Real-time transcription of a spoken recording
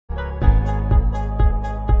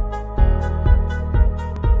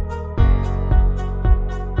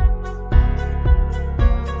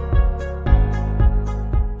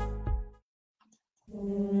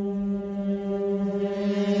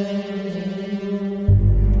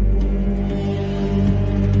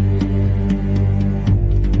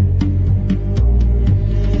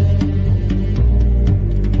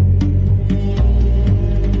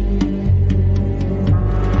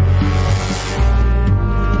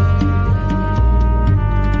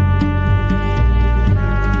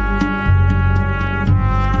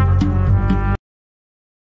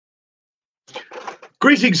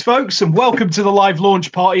Greetings, folks, and welcome to the live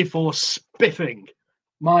launch party for Spiffing,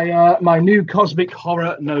 my new cosmic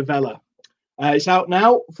horror novella. It's out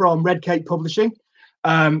now from Red Cape Publishing.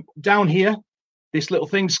 Down here, this little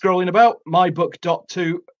thing scrolling about,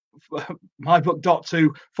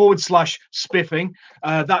 mybook.to/spiffing.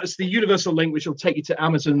 That's the universal link which will take you to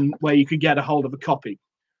Amazon, where you can get a hold of a copy.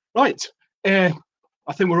 Right, I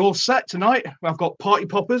think we're all set tonight. I've got party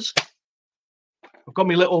poppers. I've got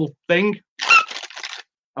my little thing.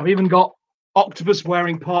 I've even got octopus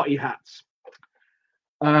wearing party hats.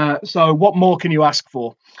 So what more can you ask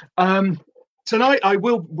for? Tonight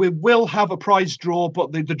we will have a prize draw,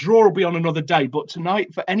 but the draw will be on another day. But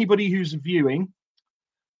tonight, for anybody who's viewing,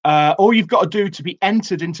 all you've got to do to be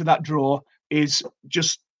entered into that draw is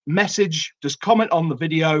just comment on the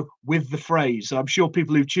video with the phrase. I'm sure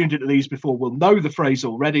people who've tuned into these before will know the phrase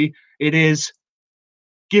already. It is,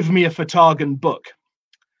 "Give me a Fatagan book."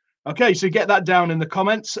 Okay, so get that down in the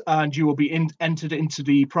comments and you will be entered into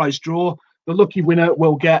the prize draw. The lucky winner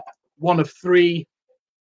will get one of 3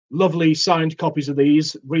 lovely signed copies of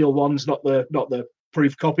these, real ones, not the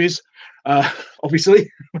proof copies, obviously.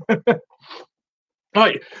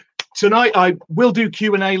 Right, tonight I will do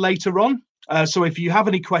Q&A later on. So if you have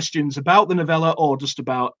any questions about the novella or just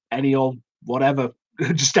about any old whatever,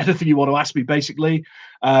 just anything you want to ask me, basically,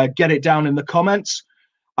 get it down in the comments.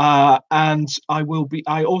 And I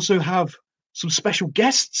also have some special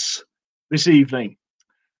guests this evening.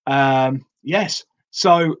 Yes,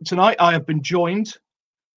 so tonight I have been joined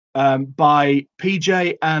by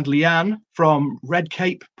PJ and Leanne from Red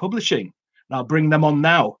Cape Publishing. And I'll bring them on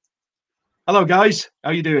now. Hello, guys. How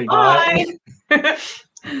are you doing? Hi.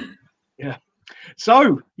 Yeah.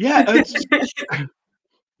 So, yeah.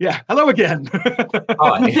 Yeah, hello again. Hi.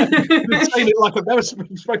 I've been saying it like I've never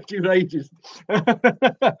spoken to you in ages.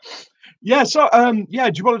 Yeah, so yeah,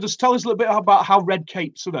 do you want to just tell us a little bit about how Red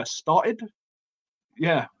Cape sort of started?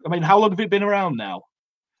 Yeah, I mean, how long have it been around now?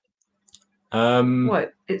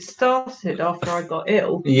 What, it started after I got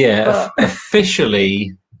ill. Yeah,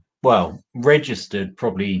 officially, well, registered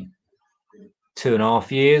probably 2.5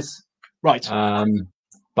 years. Right.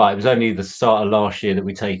 But it was only the start of last year that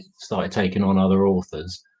we started taking on other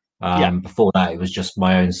authors. Before that, it was just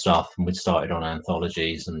my own stuff, and we'd started on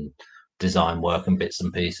anthologies and design work and bits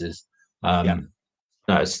and pieces. No, at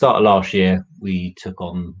the start of last year, we took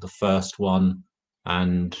on the first one,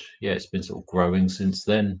 and yeah, it's been sort of growing since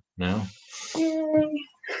then. Now, no,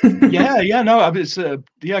 it's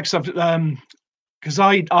because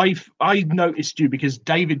I noticed you because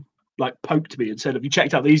David like poked me and said, "Have you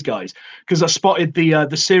checked out these guys?" Because I spotted the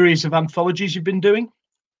series of anthologies you've been doing.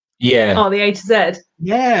 Yeah. Oh, the A to Z.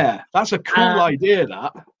 Yeah, that's a cool idea.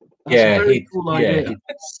 That's a very cool idea. He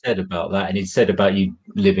said about that, and he said about you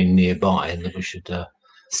living nearby, and that we should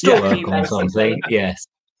Stalk work on something. Yes,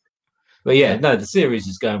 but yeah, no, the series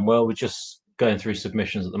is going well. We're just going through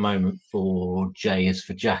submissions at the moment for J is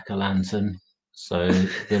for Jack-o'-lantern. So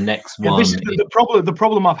the next one. This is the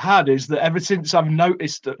problem I've had is that ever since I've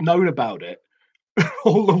known about it,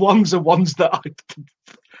 all the ones are ones that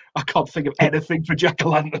I can't think of anything for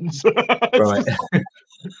jack-o'-lanterns. Right.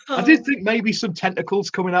 I did think maybe some tentacles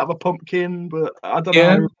coming out of a pumpkin, but I don't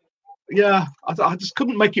know. Yeah, I just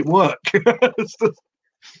couldn't make it work.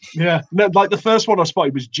 Yeah, no, like the first one I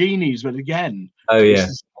spotted was genies, but again,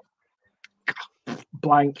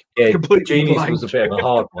 blank. Yeah, completely genies blank. was a bit of a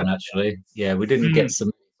hard one, actually. Yeah, we didn't get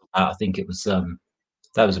some. I think it was that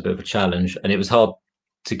was a bit of a challenge, and it was hard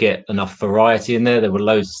to get enough variety in there. There were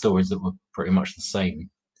loads of stories that were pretty much the same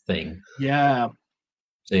thing. Yeah.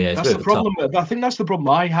 So yeah, that's the problem. I think that's the problem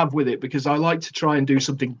I have with it, because I like to try and do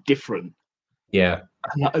something different. Yeah.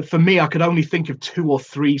 And for me, I could only think of 2 or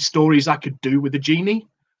 3 stories I could do with a genie.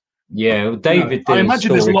 Yeah, well, David. I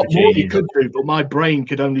imagine there's a lot more you could do, but my brain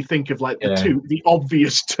could only think of like the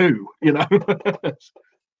obvious 2. You know.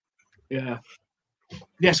 Yeah.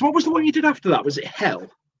 Yeah. So what was the one you did after that? Was it Hell?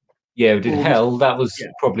 Yeah, we did Hell. That was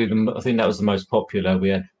probably I think that was the most popular. We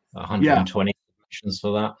had 120 submissions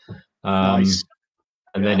for that. Nice.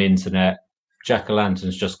 And then Internet.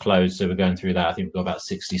 Jack-o'-lantern's just closed, so we're going through that. I think we've got about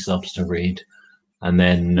 60 subs to read. And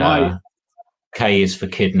then K is for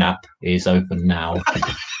Kidnap is open now.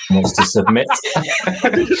 Wants to submit.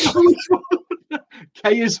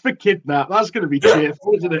 K is for Kidnap. That's going to be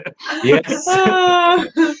cheerful, isn't it? Yes.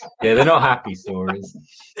 Yeah, they're not happy stories.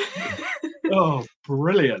 Oh,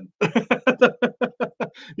 brilliant.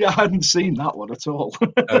 Yeah, I hadn't seen that one at all.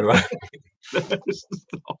 Oh, right.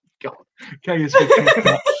 Oh, God. K is for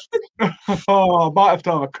Kidnap. Oh, I might have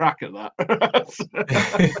to have a crack at that.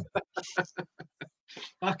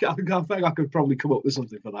 I think I could probably come up with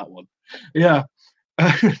something for that one. Yeah.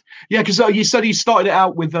 Yeah, because you said you started it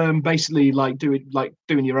out with basically like doing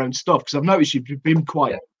your own stuff. Because I've noticed you've been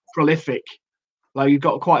quite prolific. Like you've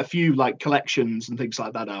got quite a few like collections and things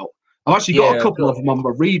like that out. I've actually got a couple of them on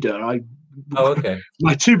my reader. Oh, okay.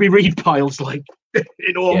 My to be read pile's like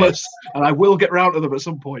enormous, and I will get round to them at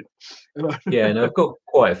some point. Yeah, no, I've got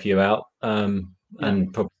quite a few out, and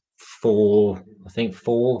probably four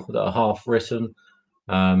that are half written.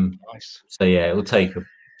 Nice. So yeah, it'll take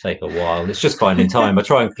a while. It's just finding time. I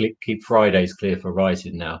try and keep Fridays clear for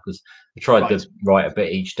writing now, because I tried to write a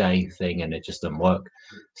bit each day thing and it just doesn't work.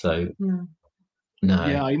 So no.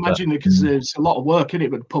 Yeah, I imagine because there's a lot of work in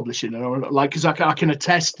it with publishing, like because I can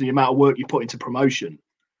attest the amount of work you put into promotion.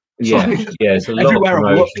 Yeah, it's a lot everywhere of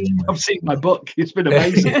I've looked, promotion. I've seen my book. It's been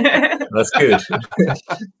amazing. That's good.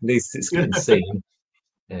 At least it's been seen.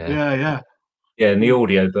 Yeah. And the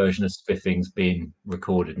audio version of Spiffing's being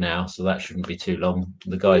recorded now, so that shouldn't be too long.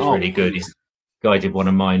 The guy's really good. Guy did one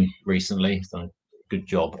of mine recently. He's done a good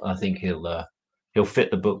job. I think he'll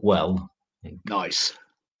fit the book well. Nice.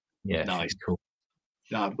 Yeah, nice. Cool.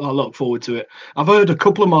 Yeah, I look forward to it. I've heard a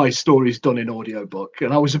couple of my stories done in audiobook,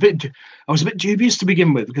 and I was a bit dubious to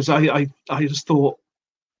begin with, because I just thought,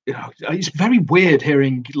 it's very weird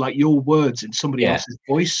hearing like your words in somebody else's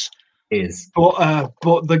voice.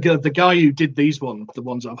 But the guy who did these ones, the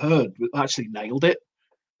ones I've heard, actually nailed it,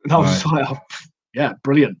 and I was like, yeah,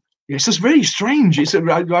 brilliant. It's just really strange.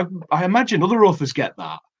 I imagine other authors get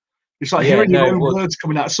that. It's like hearing your own words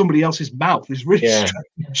coming out of somebody else's mouth is really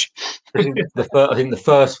strange. I think the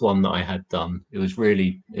first one that I had done, it was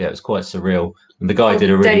really, it was quite surreal. And the guy did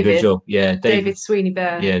a really good job. Yeah, David Sweeney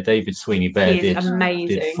Bear. Yeah, David Sweeney Bear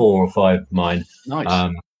did 4 or 5 of mine.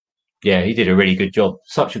 Nice. Yeah, he did a really good job.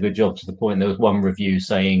 Such a good job, to the point there was one review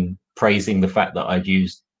praising the fact that I'd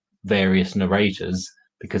used various narrators,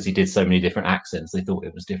 because he did so many different accents. They thought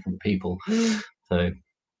it was different people. So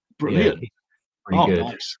brilliant. Yeah, pretty good.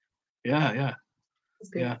 Nice. Yeah.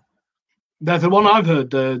 The one I've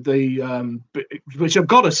heard, which I've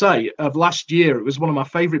got to say, of last year, it was one of my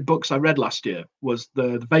favourite books I read last year, was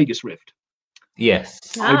the Vegas Rift. Yes.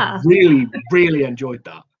 I really, really enjoyed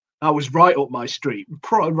that. That was right up my street.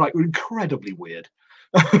 Right, incredibly weird.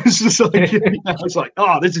 It's just like, I was like,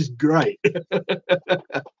 this is great.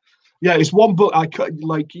 Yeah, it's one book I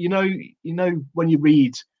like. When you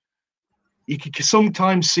read, you can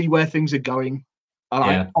sometimes see where things are going. And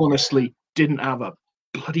I honestly didn't have a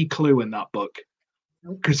bloody clue in that book,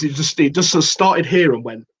 because it just started here and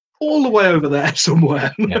went all the way over there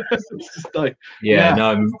somewhere. No,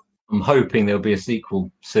 I'm hoping there'll be a sequel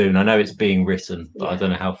soon. I know it's being written, but I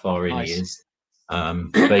don't know how far in he is.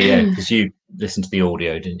 But yeah, because you listened to the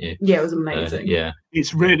audio, didn't you? Yeah, it was amazing.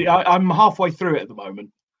 It's really. I'm halfway through it at the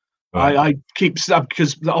moment. Right. I keep,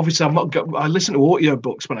 because obviously I listen to audio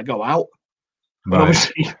books when I go out. But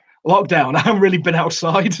obviously lockdown, I haven't really been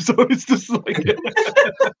outside, so it's just like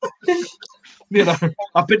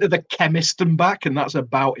I've been to the chemist and back, and that's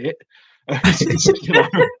about it.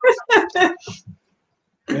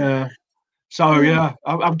 Yeah. So yeah,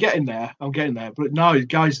 I'm getting there. But no, you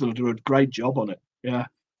guys will do a great job on it. Yeah.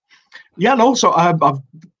 And also I've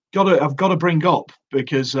got to bring up,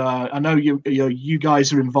 because I know you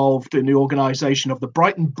guys are involved in the organisation of the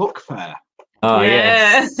Brighton Book Fair. Oh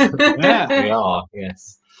yeah. Yeah, we are.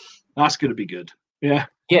 Yes. That's going to be good. Yeah.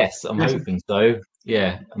 Yes, I'm hoping so.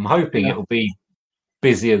 Yeah, I'm hoping it'll be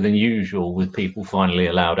busier than usual, with people finally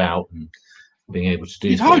allowed out and being able to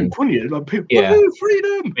do things. Like, people,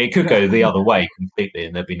 freedom. It could go the other way completely,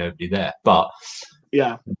 and there'd be nobody there. But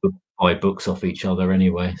we'll buy books off each other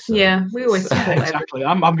anyway. So. Yeah, we always exactly.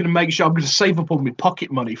 I'm going to make sure I'm going to save up all my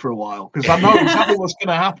pocket money for a while, because I know exactly what's going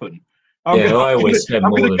to happen. I'm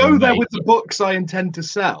going to go there with the books I intend to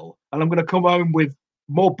sell, and I'm going to come home with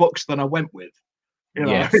more books than I went with.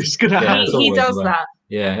 It's going to happen. He does that.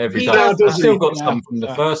 Yeah, every time. I've still got some from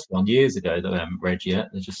the first one years ago that I haven't read yet.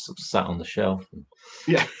 They're just sort of sat on the shelf.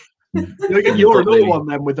 Yeah. You're another one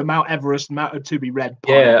then, with the Mount Everest to be read.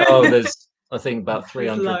 Yeah. There's I think about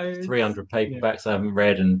 300 paperbacks I haven't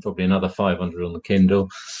read, and probably another 500 on the Kindle.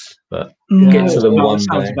 But get to them one day.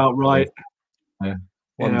 Sounds about right.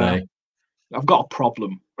 One day. I've got a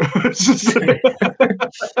problem.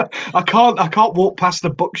 I can't walk past the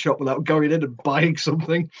bookshop without going in and buying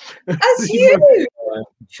something. That's you.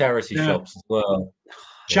 Charity shops as well.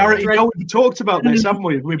 Charity. We talked about this, haven't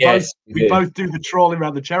we? We both do the trawling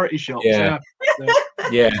around the charity shops. Yeah.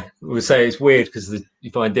 We say it's weird because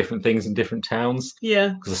you find different things in different towns. Yeah.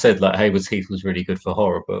 Because I said like Haywards Heath was really good for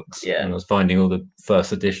horror books. Yeah. And I was finding all the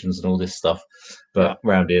first editions and all this stuff, but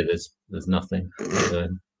around here there's nothing. So.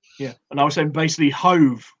 Yeah, and I was saying basically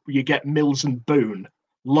Hove, you get Mills and Boone,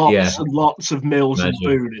 lots and lots of Mills and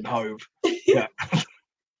Imagine. Boone in Hove. Yeah,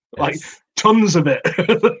 like Yes. tons of it,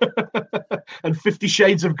 and 50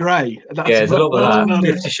 Shades of Grey. That's There's a lot of that. about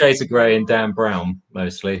it. 50 Shades of Grey and Dan Brown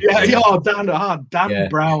mostly. Yeah. Oh, Dan Yeah.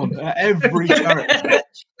 Brown.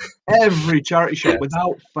 Every charity shop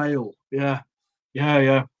without fail. Yeah.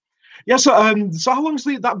 So how long's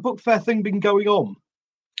that book fair thing been going on?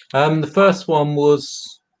 The first one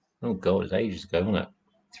was, oh god, it's ages ago, wasn't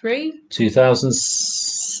it?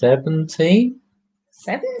 2017.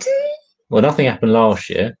 70? Well, nothing happened last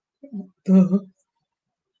year.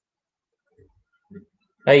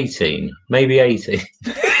 18, maybe 18.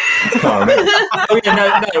 Can't remember. Oh yeah,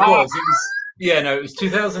 no, it was. It was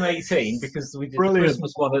 2018 because we did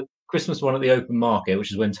the Christmas one at the open market,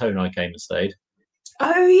 which is when Tony came and stayed.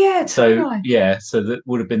 Oh yeah, So so that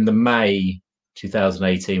would have been the May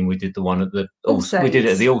 2018. We did the one at the we did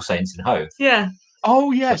it at the All Saints in Hove. Yeah.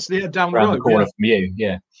 Oh yes, down around the road, the corner from you.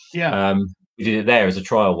 Yeah. We did it there as a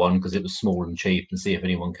trial one because it was small and cheap and see if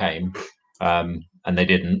anyone came. And they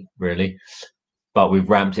didn't really, but we've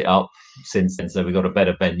ramped it up since then. So we got a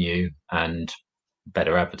better venue and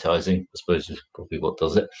better advertising, I suppose, is probably what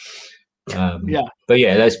does it. But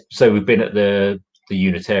yeah, so we've been at the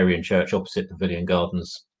Unitarian Church opposite Pavilion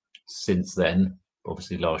Gardens since then.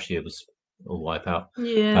 Obviously, last year was all wipeout.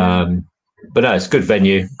 Yeah. But no, it's a good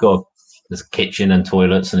venue. There's a kitchen and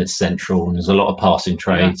toilets, and it's central, and there's a lot of passing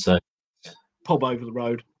trade. So pub over the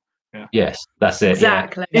road. Yeah. Yes, that's it.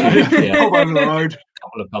 Exactly. Yeah. Pub over the road. A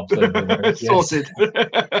couple of pubs over the road. Sorted.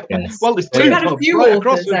 Yes. Well, there's We two had a pubs few right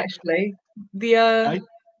across authors it. actually.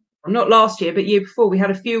 Not last year, but year before, we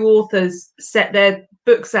had a few authors set their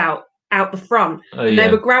books out the front, and they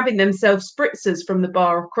were grabbing themselves spritzers from the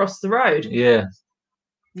bar across the road. Yeah,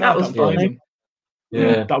 that was funny.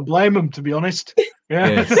 Yeah, don't blame them, to be honest.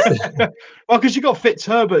 Yeah. Well, because you got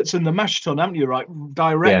Fitzherbert's and the Mash Tun, haven't you? Right,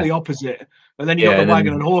 directly opposite, and then you got the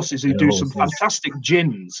Wagon and Horses who do some fantastic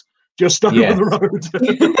gins just over the road.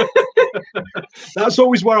 That's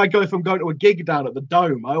always where I go if I'm going to a gig down at the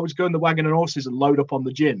Dome. I always go in the Wagon and Horses and load up on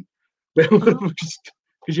the gin. Because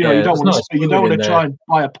you don't want to try and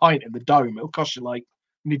buy a pint in the Dome. It'll cost you you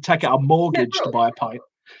need to take out a mortgage to buy a pint.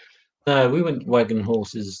 No, we went Wagon and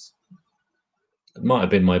Horses. It might have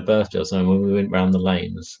been my birthday or something when we went round the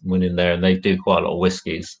lanes, went in there, and they do quite a lot of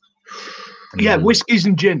whiskies. Yeah, whiskies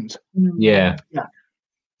and gins. Yeah,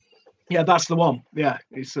 that's the one. Yeah,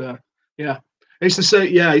 it's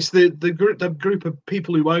it's the group of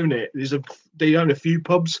people who own it. They own a few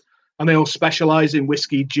pubs, and they all specialise in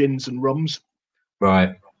whiskey, gins, and rums.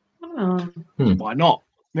 Right. Oh. Why not?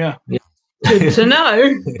 Yeah. Good to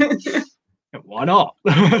know. Why not?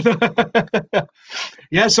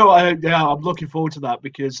 So I'm looking forward to that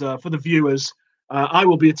because for the viewers, I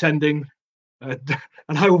will be attending and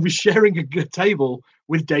I will be sharing a good table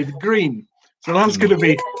with David Green. So that's going to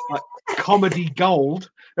be like comedy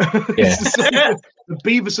gold. Yeah. The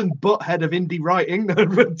Beavis and Butthead of indie writing. I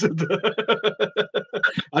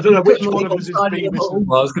don't know which one of us is Beavis.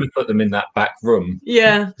 Well, I was going to put them in that back room.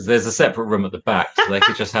 Yeah. Because there's a separate room at the back, so they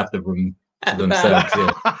could just have the room to themselves.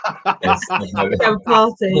 Have a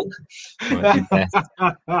party.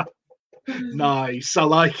 Nice, I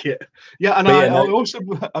like it. Yeah, and I also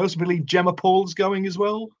believe Gemma Paul's going as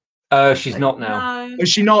well. She's not now. No. Is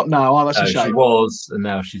she not now? Oh, that's a shame. She was, and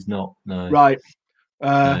now she's not. No. Right.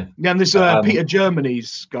 Yeah, and there's Peter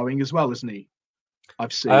Germany's going as well, isn't he?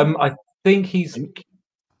 I've seen. I think he's.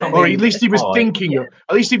 Or at least he was thinking.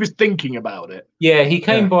 At least he was thinking about it. Yeah, he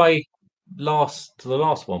came by the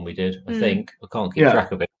last one we did. I think I can't keep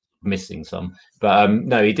track of it. I'm missing some, but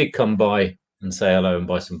no, he did come by and say hello and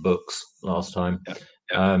buy some books last time.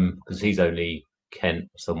 Because he's only Kent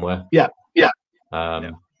somewhere. Yeah.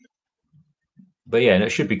 But yeah, and it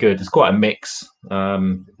should be good. It's quite a mix. A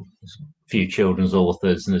few children's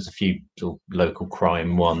authors, and there's a few sort of local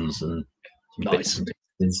crime ones and some bits and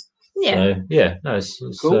pieces. Yeah. So yeah, no, it's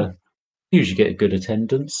cool. Usually get a good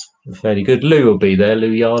attendance. Fairly good. Lou will be there.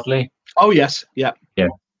 Lou Yardley. Oh yes, yeah.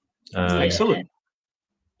 Excellent.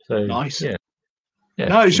 So nice. Yeah.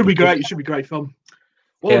 No, it should be great. It should be great fun.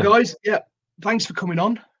 Well, guys, thanks for coming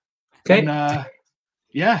on. Okay. And,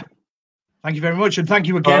 thank you very much, and thank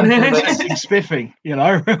you again for presenting Spiffing.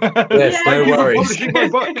 Yes, no worries. For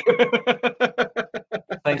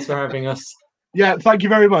Thanks for having us. Yeah, thank you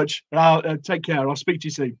very much. I'll take care. I'll speak to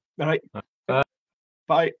you soon. All right.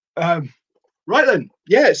 Bye. Right then.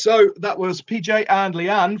 Yeah. So that was PJ and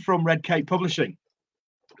Leanne from Red Cape Publishing.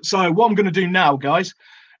 So what I'm going to do now, guys,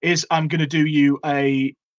 is I'm going to do you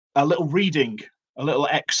a little reading, a little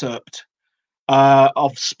excerpt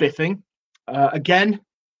of Spiffing. Again,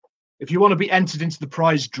 if you want to be entered into the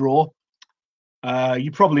prize draw,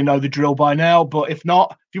 You probably know the drill by now, but if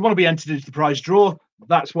not, if you want to be entered into the prize draw,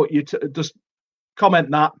 that's what you just comment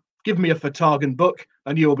that, give me a Fatagan book,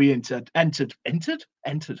 and you'll be entered.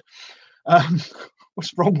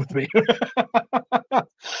 What's wrong with me?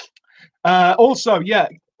 Also, yeah,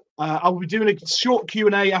 I'll be doing a short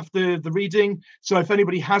Q&A after the reading. So if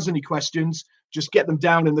anybody has any questions, just get them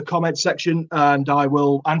down in the comment section and I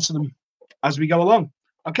will answer them as we go along.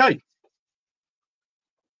 Okay.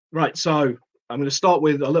 Right, so I'm going to start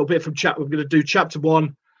with a little bit from we're going to do chapter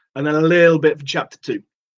 1 and then a little bit from chapter 2.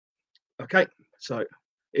 Okay, so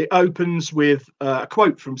it opens with a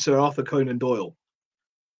quote from Sir Arthur Conan Doyle.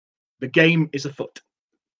 "The game is afoot."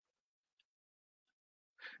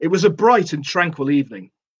 It was a bright and tranquil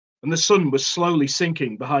evening, and the sun was slowly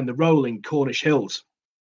sinking behind the rolling Cornish hills.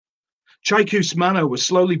 Chaikous Manor was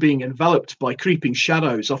slowly being enveloped by creeping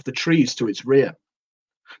shadows off the trees to its rear.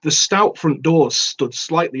 The stout front doors stood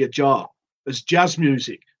slightly ajar as jazz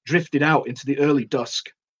music drifted out into the early dusk.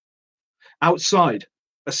 Outside,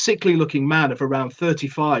 a sickly-looking man of around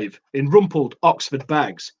 35 in rumpled Oxford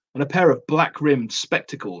bags and a pair of black-rimmed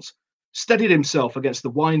spectacles steadied himself against the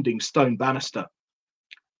winding stone banister.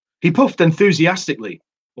 He puffed enthusiastically,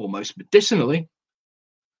 almost medicinally,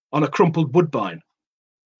 on a crumpled woodbine.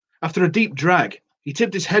 After a deep drag, he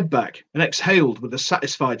tipped his head back and exhaled with a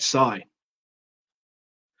satisfied sigh.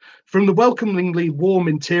 From the welcomingly warm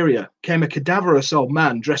interior came a cadaverous old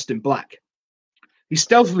man dressed in black. He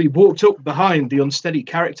stealthily walked up behind the unsteady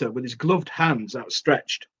character with his gloved hands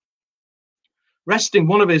outstretched. Resting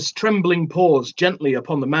one of his trembling paws gently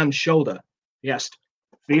upon the man's shoulder, he asked,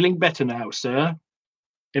 "Feeling better now, sir?"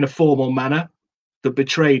 in a formal manner that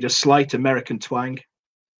betrayed a slight American twang.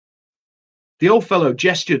 The old fellow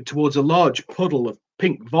gestured towards a large puddle of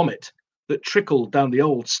pink vomit that trickled down the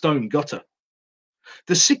old stone gutter.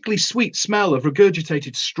 The sickly sweet smell of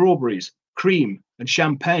regurgitated strawberries, cream, and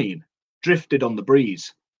champagne drifted on the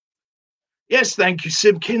breeze. "Yes, thank you,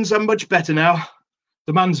 Simpkins, I'm much better now."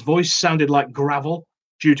 The man's voice sounded like gravel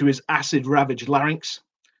due to his acid-ravaged larynx.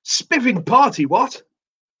 "Spiffing party, what?"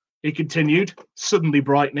 he continued, suddenly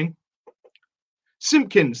brightening.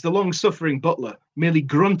 Simpkins, the long-suffering butler, merely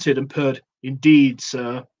grunted and purred, "Indeed,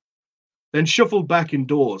 sir," then shuffled back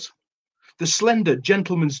indoors. The slender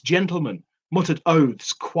gentleman's gentleman muttered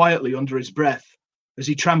oaths quietly under his breath as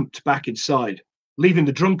he tramped back inside, leaving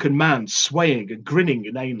the drunken man swaying and grinning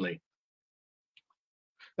inanely.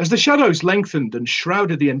 As the shadows lengthened and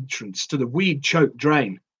shrouded the entrance to the weed-choked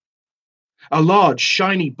drain, a large,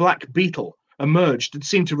 shiny black beetle emerged and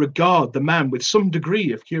seemed to regard the man with some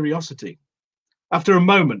degree of curiosity. After a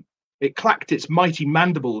moment, it clacked its mighty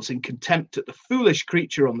mandibles in contempt at the foolish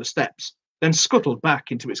creature on the steps, then scuttled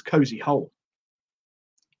back into its cozy hole.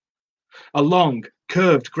 A long,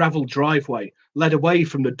 curved gravel driveway led away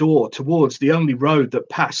from the door towards the only road that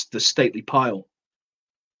passed the stately pile.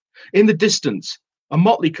 In the distance, a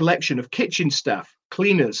motley collection of kitchen staff,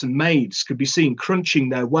 cleaners, and maids could be seen crunching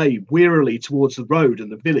their way wearily towards the road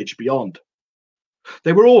and the village beyond.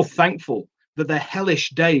 They were all thankful that their hellish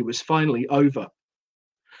day was finally over.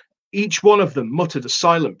 Each one of them muttered a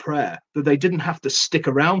silent prayer that they didn't have to stick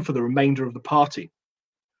around for the remainder of the party.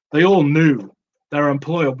 They all knew their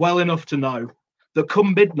employer well enough to know that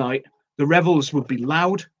come midnight, the revels would be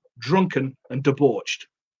loud, drunken, and debauched.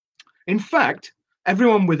 In fact,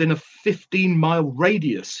 everyone within a 15-mile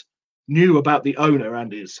radius knew about the owner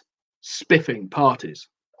and his spiffing parties.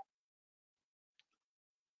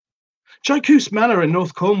 Chaikous Manor in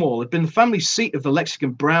North Cornwall had been the family seat of the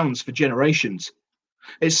Lexington Browns for generations.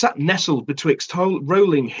 It sat nestled betwixt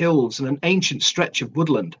rolling hills and an ancient stretch of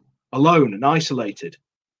woodland, alone and isolated.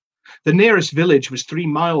 The nearest village was 3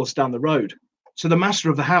 miles down the road, so the master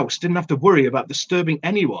of the house didn't have to worry about disturbing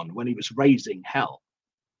anyone when he was raising hell.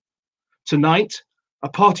 Tonight, a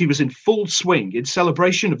party was in full swing in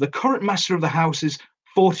celebration of the current master of the house's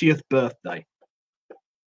 40th birthday.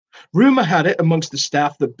 Rumour had it amongst the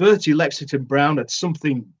staff that Bertie Lexington Brown had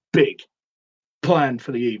something big planned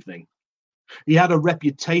for the evening. He had a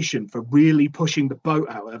reputation for really pushing the boat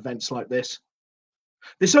out at events like this.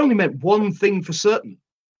 This only meant one thing for certain,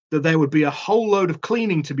 that there would be a whole load of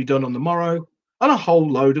cleaning to be done on the morrow and a whole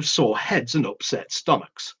load of sore heads and upset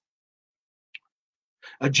stomachs.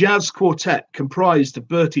 A jazz quartet comprised of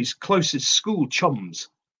Bertie's closest school chums,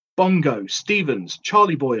 Bongo, Stevens,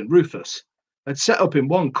 Charlie Boy and Rufus, had set up in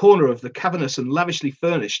one corner of the cavernous and lavishly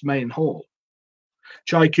furnished main hall.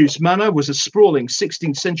 Chaikous Manor was a sprawling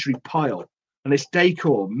 16th century pile, and its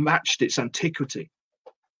decor matched its antiquity.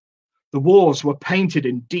 The walls were painted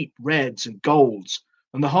in deep reds and golds,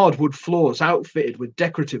 and the hardwood floors outfitted with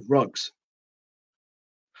decorative rugs.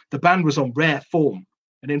 The band was on rare form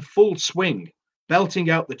and in full swing belting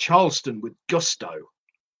out the Charleston with gusto.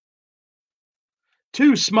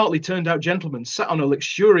 Two smartly turned-out gentlemen sat on a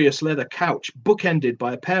luxurious leather couch, bookended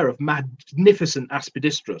by a pair of magnificent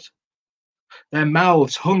aspidistras. Their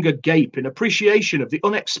mouths hung agape in appreciation of the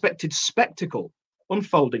unexpected spectacle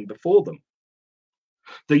unfolding before them.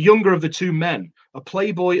 The younger of the two men, a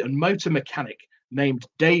playboy and motor mechanic named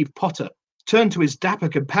Dave Potter, turned to his dapper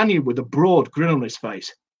companion with a broad grin on his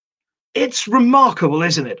face. "It's remarkable,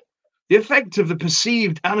 isn't it? The effect of the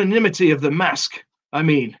perceived anonymity of the mask, I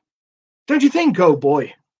mean. Don't you think, old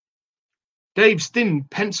boy?" Dave's thin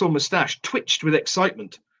pencil moustache twitched with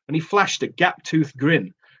excitement, and he flashed a gap-toothed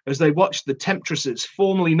grin as they watched the temptresses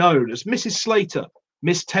formerly known as Mrs. Slater,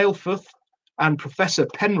 Miss Tailforth, and Professor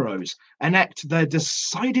Penrose enact their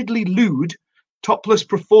decidedly lewd, topless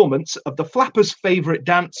performance of the flappers' favourite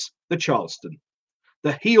dance, the Charleston.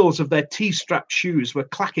 The heels of their tea-strapped shoes were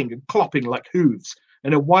clacking and clopping like hooves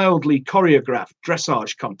in a wildly choreographed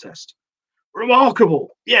dressage contest.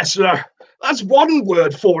 "Remarkable, yes, sir. That's one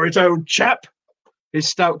word for it, old chap," his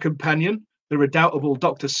stout companion, the redoubtable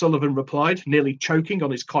Dr. Sullivan, replied, nearly choking on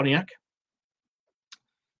his cognac.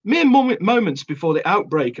 Mere moments before the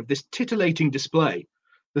outbreak of this titillating display,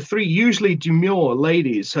 the three usually demure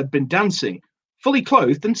ladies had been dancing, fully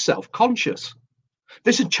clothed and self-conscious.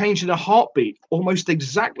 This had changed in a heartbeat, almost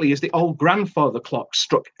exactly as the old grandfather clock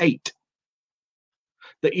struck 8.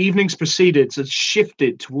 The evening's proceedings had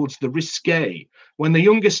shifted towards the risque when the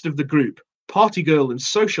youngest of the group, party girl and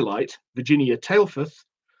socialite, Virginia Tailforth,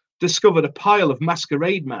 discovered a pile of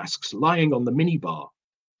masquerade masks lying on the minibar.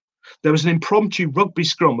 There was an impromptu rugby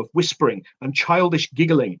scrum of whispering and childish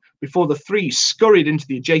giggling before the three scurried into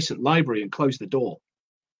the adjacent library and closed the door.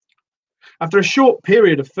 After a short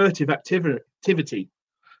period of furtive activity,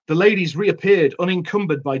 the ladies reappeared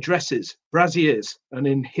unencumbered by dresses, brassieres, and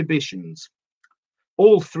inhibitions.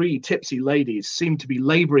 All three tipsy ladies seemed to be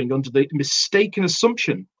labouring under the mistaken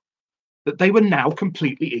assumption that they were now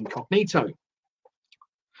completely incognito.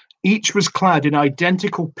 Each was clad in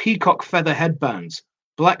identical peacock feather headbands,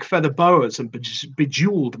 black feather boas, and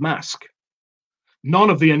bejewelled mask. None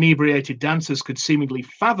of the inebriated dancers could seemingly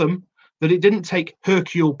fathom that it didn't take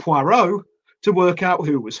Hercule Poirot to work out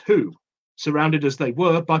who was who, surrounded as they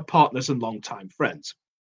were by partners and long-time friends.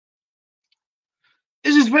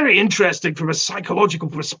 "This is very interesting from a psychological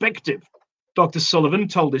perspective," Dr. Sullivan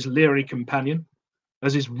told his leery companion,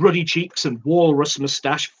 as his ruddy cheeks and walrus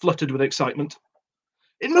moustache fluttered with excitement.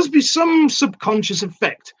 "It must be some subconscious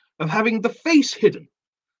effect of having the face hidden,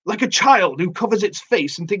 like a child who covers its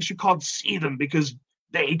face and thinks you can't see them because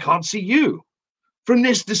they can't see you. From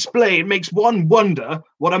this display, it makes one wonder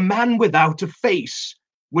what a man without a face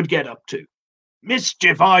would get up to.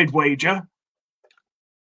 Mischief, I'd wager."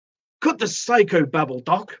 "Cut the psychobabble,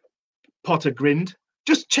 Doc," Potter grinned.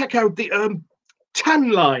 "Just check out the,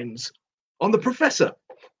 tan lines on the professor."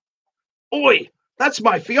 "Oi, that's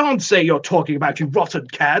my fiancée you're talking about, you rotten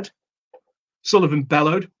cad," Sullivan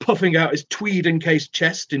bellowed, puffing out his tweed-encased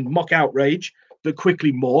chest in mock outrage that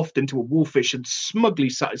quickly morphed into a wolfish and smugly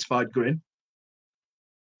satisfied grin.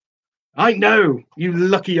 "I know, you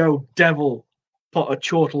lucky old devil," Potter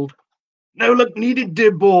chortled. "No luck needed,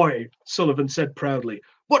 dear boy," Sullivan said proudly.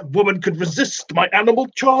 "What woman could resist my animal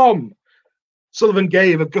charm?" Sullivan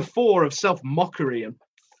gave a guffaw of self-mockery and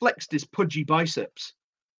flexed his pudgy biceps.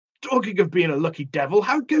 "Talking of being a lucky devil,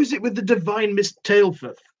 how goes it with the divine Miss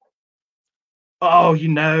Tailforth?" "Oh, you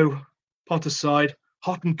know," Potter sighed,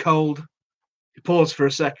 "hot and cold." He paused for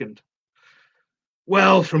a second.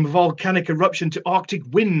 "Well, from volcanic eruption to Arctic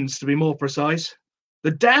winds, to be more precise.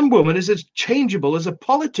 The damn woman is as changeable as a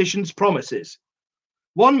politician's promises.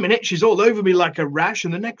 One minute she's all over me like a rash,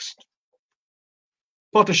 and the next..."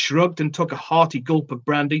 Potter shrugged and took a hearty gulp of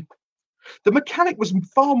brandy. The mechanic was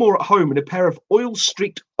far more at home in a pair of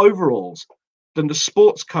oil-streaked overalls than the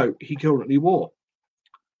sports coat he currently wore.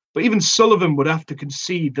 But even Sullivan would have to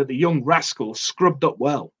concede that the young rascal scrubbed up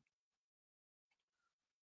well.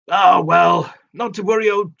 "Ah, well, not to worry,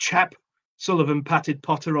 old chap," Sullivan patted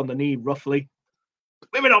Potter on the knee roughly.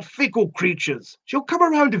 "Women are fickle creatures. She'll come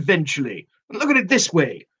around eventually. And look at it this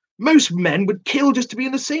way. Most men would kill just to be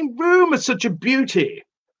in the same room as such a beauty.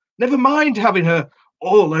 Never mind having her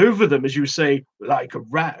all over them, as you say, like a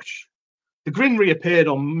rash." The grin reappeared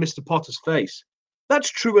on Mr. Potter's face. "That's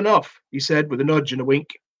true enough," he said with a nudge and a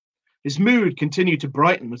wink. His mood continued to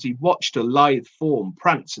brighten as he watched her lithe form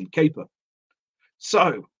prance and caper.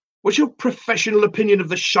 "So, what's your professional opinion of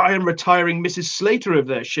the shy and retiring Mrs. Slater over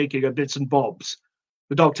there shaking her bits and bobs?"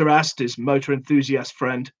 the doctor asked his motor enthusiast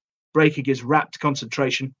friend, breaking his rapt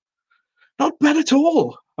concentration. "Not bad at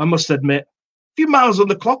all, I must admit. A few miles on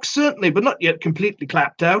the clock, certainly, but not yet completely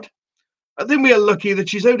clapped out. I think we are lucky that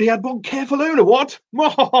she's only had one careful owner, what?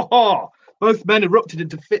 Both men erupted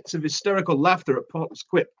into fits of hysterical laughter at Potter's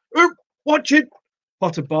quip. Oh, watch it,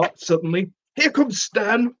 Potter barked suddenly. Here comes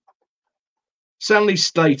Stan. Stanley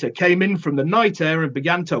Slater came in from the night air and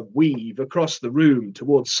began to weave across the room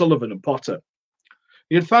towards Sullivan and Potter.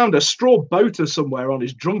 He had found a straw boater somewhere on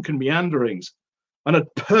his drunken meanderings and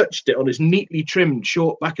had perched it on his neatly trimmed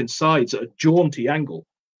short back and sides at a jaunty angle.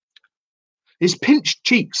 His pinched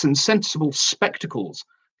cheeks and sensible spectacles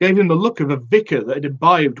gave him the look of a vicar that had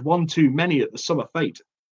imbibed one too many at the summer fete.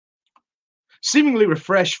 Seemingly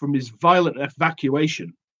refreshed from his violent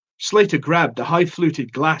evacuation, Slater grabbed a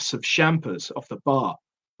high-fluted glass of champers off the bar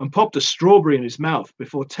and popped a strawberry in his mouth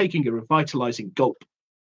before taking a revitalizing gulp.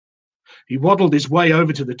 He waddled his way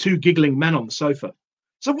over to the two giggling men on the sofa.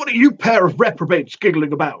 So what are you pair of reprobates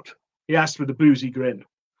giggling about? He asked with a boozy grin.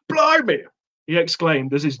 Blimey! He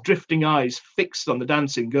exclaimed as his drifting eyes fixed on the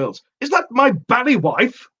dancing girls. Is that my bally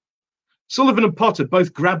wife? Sullivan and Potter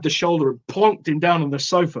both grabbed a shoulder and plonked him down on the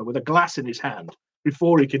sofa with a glass in his hand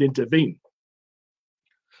before he could intervene.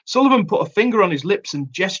 Sullivan put a finger on his lips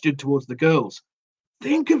and gestured towards the girls.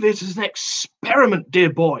 Think of it as an experiment,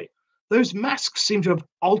 dear boy. Those masks seem to have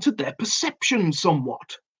altered their perception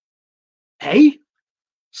somewhat. Hey?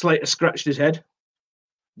 Slater scratched his head.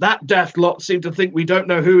 That daft lot seem to think we don't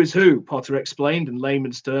know who is who, Potter explained in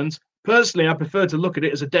layman's terms. Personally, I prefer to look at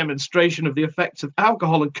it as a demonstration of the effects of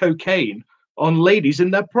alcohol and cocaine on ladies in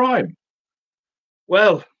their prime.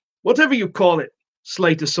 Well, whatever you call it,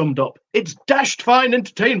 Slater summed up, it's dashed fine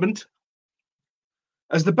entertainment.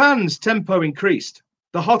 As the band's tempo increased,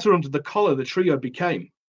 the hotter under the collar the trio became.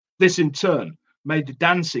 This, in turn, made the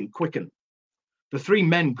dancing quicken. The three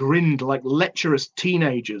men grinned like lecherous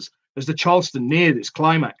teenagers as the Charleston neared its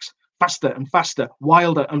climax. Faster and faster,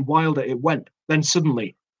 wilder and wilder it went. Then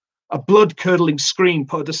suddenly, a blood-curdling scream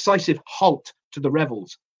put a decisive halt to the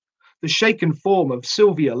revels. The shaken form of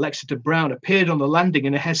Sylvia Lexington Brown appeared on the landing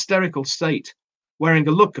in a hysterical state, wearing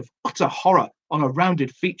a look of utter horror on her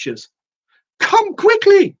rounded features. Come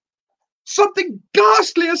quickly! Something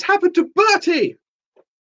ghastly has happened to Bertie!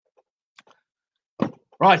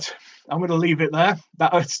 Right, I'm going to leave it there.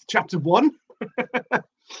 That was chapter 1.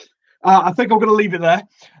 I think I'm going to leave it there.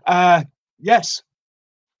 Yes.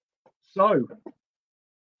 So,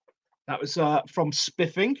 that was from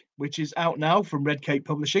Spiffing, which is out now from Red Cape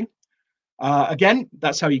Publishing. Again,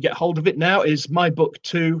 that's how you get hold of it now, is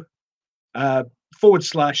mybook2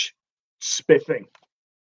 /Spiffing.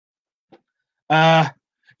 Yeah,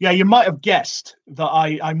 you might have guessed that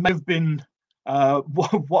I may have been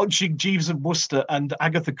watching Jeeves and Wooster and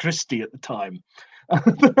Agatha Christie at the time.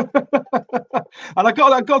 And I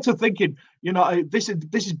got to thinking, you know, this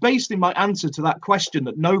is based in my answer to that question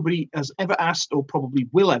that nobody has ever asked or probably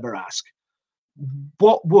will ever ask.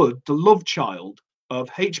 What would the love child of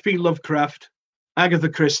H.P. Lovecraft, Agatha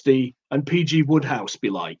Christie, and P.G. Wodehouse be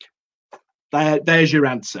like? There's your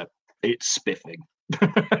answer. It's Spiffing.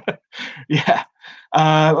 Yeah.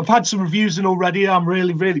 I've had some reviews in already. I'm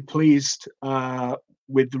really, really pleased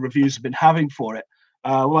with the reviews I've been having for it.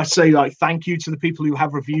 Well, I say thank you to the people who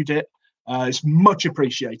have reviewed it. It's much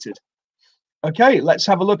appreciated. Okay, let's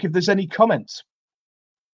have a look if there's any comments.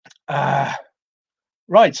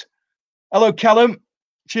 Right. Hello, Callum.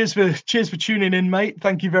 Cheers for tuning in, mate.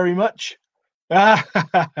 Thank you very much.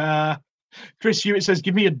 Chris Hewitt says,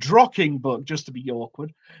 give me a Drocking book just to be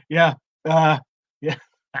awkward. Yeah. Yeah.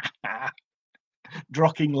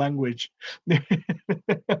 Drocking language. Would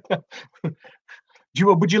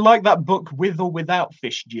you like that book with or without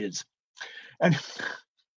fish jizz? And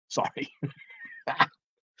sorry.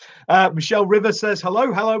 Michelle River says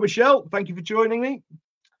hello, Michelle. Thank you for joining me.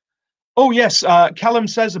 Oh yes, Callum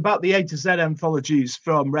says about the A to Z anthologies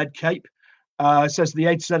from Red Cape. Says the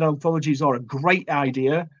A to Z anthologies are a great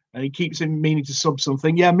idea, and he keeps him meaning to sub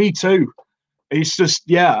something. Yeah, me too. It's just,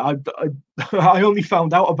 yeah, I only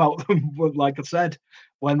found out about them, like I said,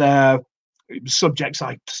 when subjects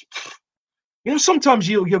you know, sometimes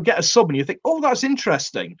you'll get a sub and you think, oh, that's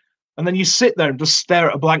interesting. And then you sit there and just stare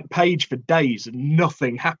at a blank page for days and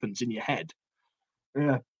nothing happens in your head.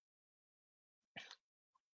 Yeah.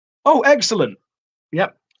 Oh, excellent.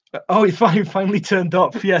 Yep. Oh, you finally turned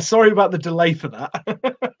up. Yeah, sorry about the delay for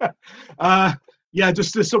that. Yeah,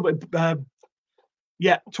 just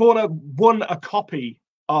yeah, Torna won a copy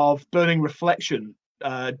of Burning Reflection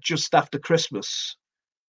just after Christmas.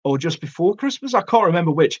 Or just before Christmas, I can't remember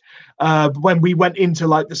which, when we went into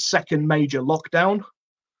like the second major lockdown.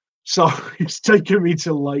 So it's taken me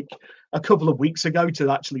to like a couple of weeks ago to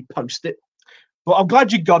actually post it. But I'm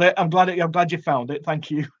glad you got it. I'm glad you found it. Thank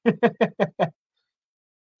you.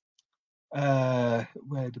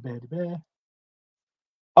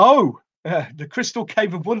 Oh, the Crystal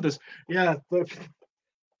Cave of Wonders. Yeah,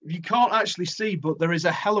 you can't actually see, but there is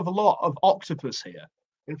a hell of a lot of octopus here.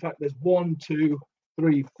 In fact, there's 1, 2,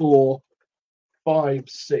 3, 4, 5,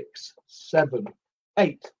 6, 7,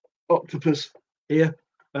 8 octopus here.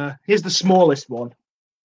 Here's the smallest one.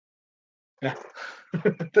 Yeah.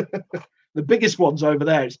 The biggest one's over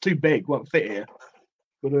there. It's too big, won't fit here.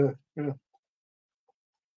 But yeah.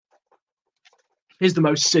 Here's the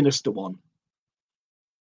most sinister one.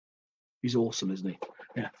 He's awesome, isn't he?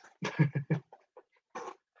 Yeah.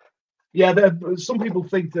 Yeah, some people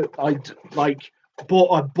think that I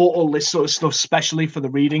bought all this sort of stuff specially for the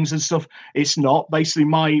readings and stuff. It's not. Basically,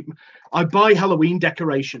 I buy Halloween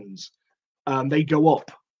decorations. They go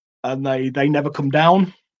up and they never come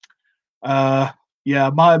down.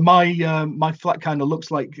 Yeah, my flat kind of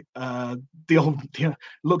looks like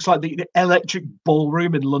looks like the Electric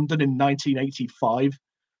Ballroom in London in 1985.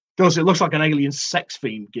 Does it looks like an alien sex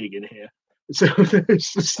fiend gig in here? So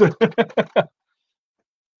it's just.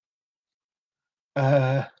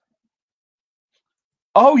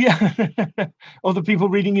 Oh yeah, other people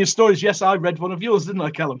reading your stories. Yes, I read one of yours, didn't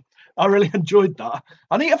I, Callum? I really enjoyed that.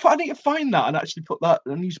 I need to find that and actually put that.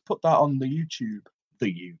 I need to put that on the YouTube.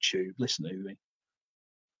 The YouTube. Listen to me.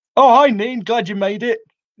 Oh, hi, Neen. Glad you made it.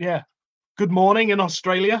 Yeah. Good morning in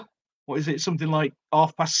Australia. What is it? Something like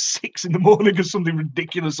 6:30 in the morning or something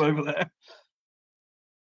ridiculous over there.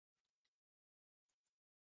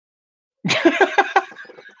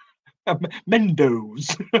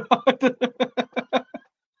 Mendees.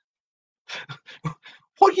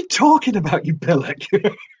 What are you talking about, you pillock?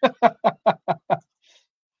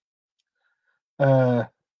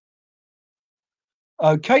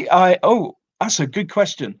 Okay. That's a good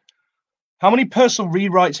question. How many personal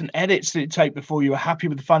rewrites and edits did it take before you were happy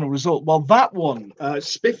with the final result? Well, that one,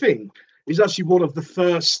 Spiffing, is actually one of the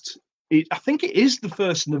first. I think it is the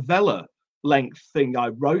first novella length thing I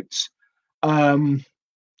wrote. The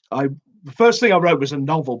first thing I wrote was a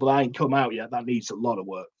novel, but that ain't come out yet. That needs a lot of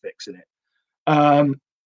work fixing it. And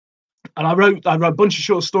I wrote a bunch of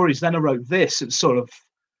short stories. Then I wrote this at sort of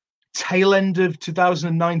tail end of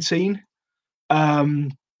 2019.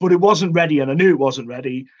 But it wasn't ready, and I knew it wasn't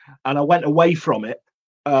ready, and I went away from it.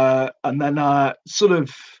 And then sort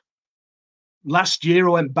of last year,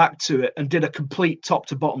 I went back to it and did a complete top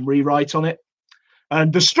to bottom rewrite on it.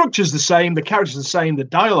 And the structure's the same, the characters the same, the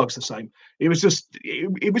dialogue's the same. It was just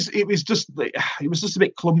a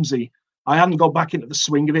bit clumsy. I hadn't got back into the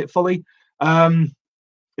swing of it fully.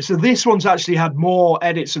 So this one's actually had more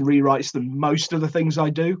edits and rewrites than most of the things I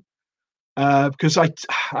do, because I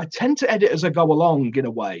tend to edit as I go along in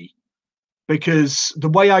a way, because the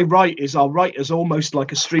way I write is I'll write as almost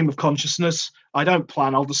like a stream of consciousness. I don't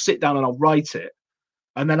plan. I'll just sit down and I'll write it.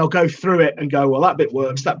 And then I'll go through it and go, well, that bit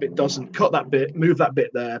works, that bit doesn't, cut that bit, move that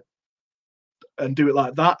bit there, and do it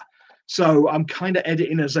like that. So I'm kind of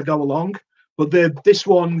editing as I go along. But this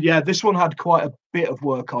one had quite a bit of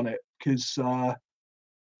work on it, because I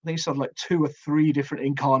think it's had like 2 or 3 different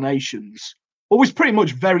incarnations. Always pretty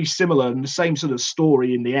much very similar and the same sort of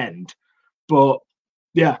story in the end. But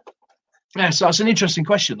yeah, so that's an interesting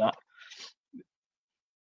question, that.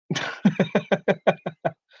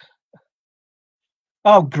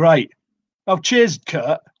 Oh, great. Oh, cheers,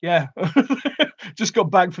 Kurt. Yeah. Just got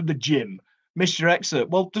back from the gym. Missed your excerpt.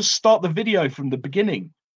 Well, just start the video from the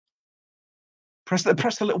beginning. Press the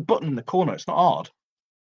little button in the corner. It's not hard.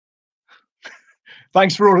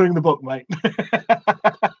 Thanks for ordering the book, mate.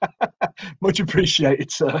 Much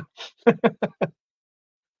appreciated, sir.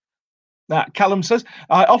 Callum says,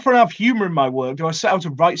 I often have humor in my work. Do I set out to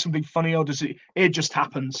write something funny, or does it just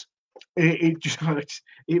happens? It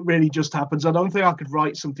really just happens. I don't think I could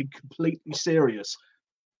write something completely serious,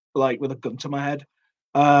 like with a gun to my head.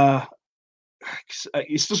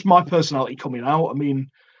 It's just my personality coming out. I mean,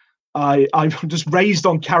 I'm just raised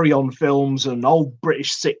on Carry On films and old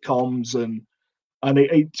British sitcoms, and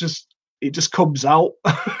it just comes out.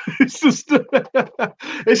 It's just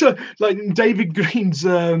it's like David Green's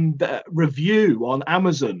review on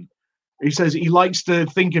Amazon. He says he likes to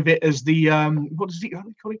think of it as the what does he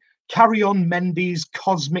call it? Carry On Mendees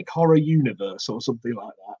Cosmic Horror Universe or something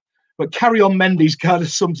like that. But Carry On Mendees kind of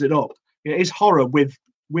sums it up. It is horror with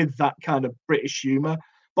that kind of British humor.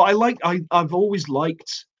 But I've always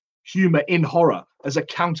liked humor in horror as a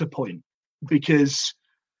counterpoint, because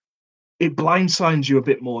it blindsides you a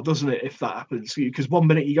bit more, doesn't it, if that happens? Because one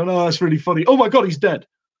minute you go, oh, that's really funny. Oh my God, he's dead.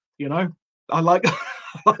 You know, I like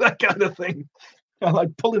that kind of thing. I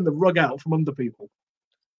like pulling the rug out from under people.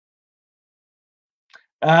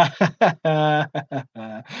 What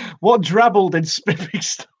drabble did Spiffing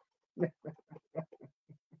start?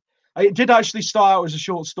 It did actually start out as a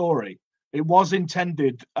short story. It was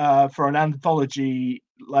intended for an anthology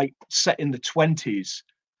like set in the 20s,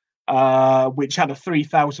 which had a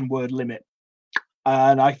 3,000 word limit.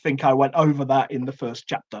 And I think I went over that in the first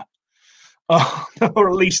chapter, or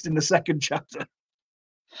at least in the second chapter.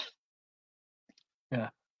 Yeah.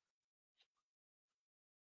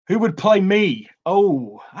 Who would play me?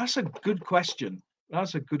 Oh, that's a good question.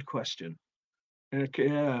 That's a good question. Okay,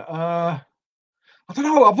 yeah. I don't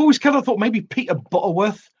know. I've always kind of thought maybe Peter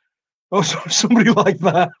Butterworth or somebody like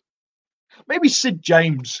that. Maybe Sid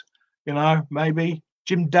James, maybe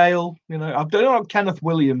Jim Dale. I don't know Kenneth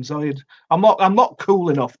Williams. I'm not cool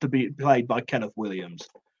enough to be played by Kenneth Williams.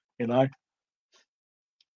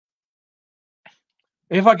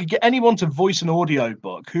 If I could get anyone to voice an audio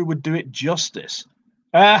book, who would do it justice?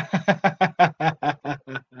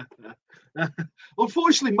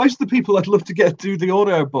 Unfortunately, most of the people I'd love to get to do the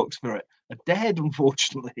audio books for it are dead,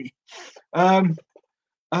 unfortunately.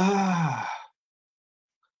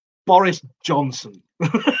 Boris Johnson.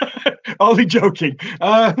 Only joking.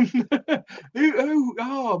 Oh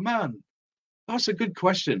man, that's a good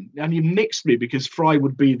question. And you nixed me because Fry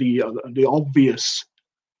would be the obvious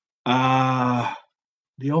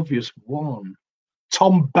one.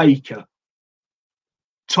 Tom Baker.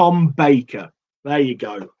 There you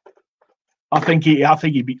go. I think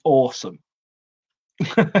he'd be awesome.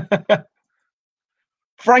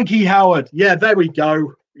 Frankie Howard. Yeah, there we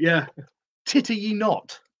go. Yeah. Titter ye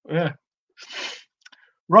not. Yeah.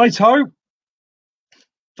 Righto.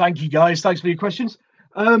 Thank you, guys. Thanks for your questions.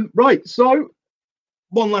 Right. So,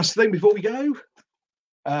 one last thing before we go.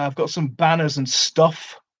 I've got some banners and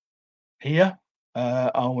stuff here.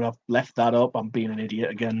 I've left that up. I'm being an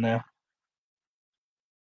idiot again now.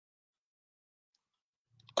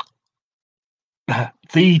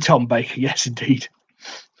 The Tom Baker. Yes, indeed.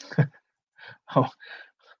 Oh,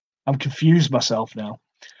 I'm confused myself now.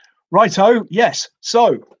 Righto. Yes.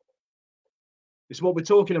 So, this is what we're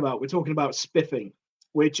talking about. We're talking about Spiffing,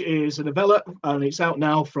 which is a novella, and it's out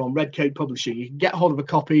now from Red Cape Publishing. You can get hold of a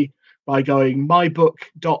copy by going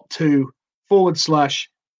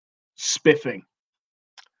mybook.to/spiffing.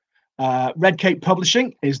 Red Cape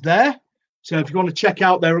Publishing is there. So if you want to check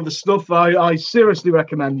out their other stuff, I seriously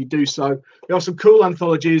recommend you do so. There are some cool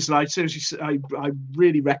anthologies, and I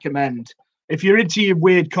really recommend, if you're into your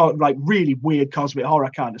weird, really weird cosmic horror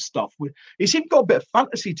kind of stuff. It's even got a bit of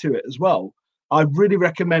fantasy to it as well. I really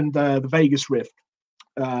recommend the Vegas Rift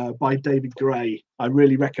by David Gray. I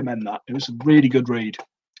really recommend that. It was a really good read.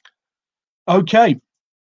 Okay.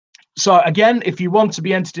 So again, if you want to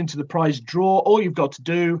be entered into the prize draw, all you've got to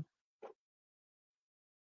do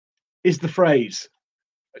is the phrase.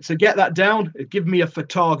 So get that down. Give me a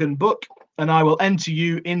Fatagan book, and I will enter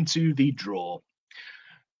you into the draw.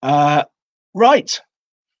 Right.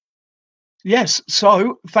 Yes.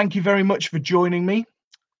 So thank you very much for joining me.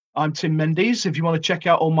 I'm Tim Mendees. If you want to check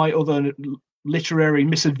out all my other literary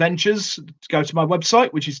misadventures, go to my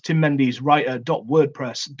website, which is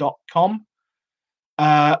timmendeeswriter.wordpress.com.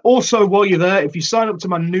 Also, while you're there, if you sign up to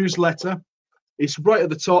my newsletter, it's right at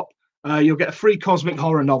the top. You'll get a free cosmic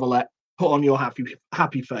horror novelette put on your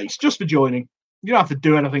happy face just for joining. You don't have to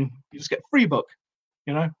do anything. You just get a free book.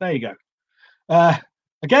 There you go.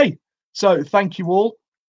 Okay. So thank you all.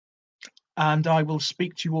 And I will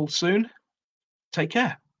speak to you all soon. Take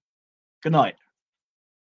care. Good night.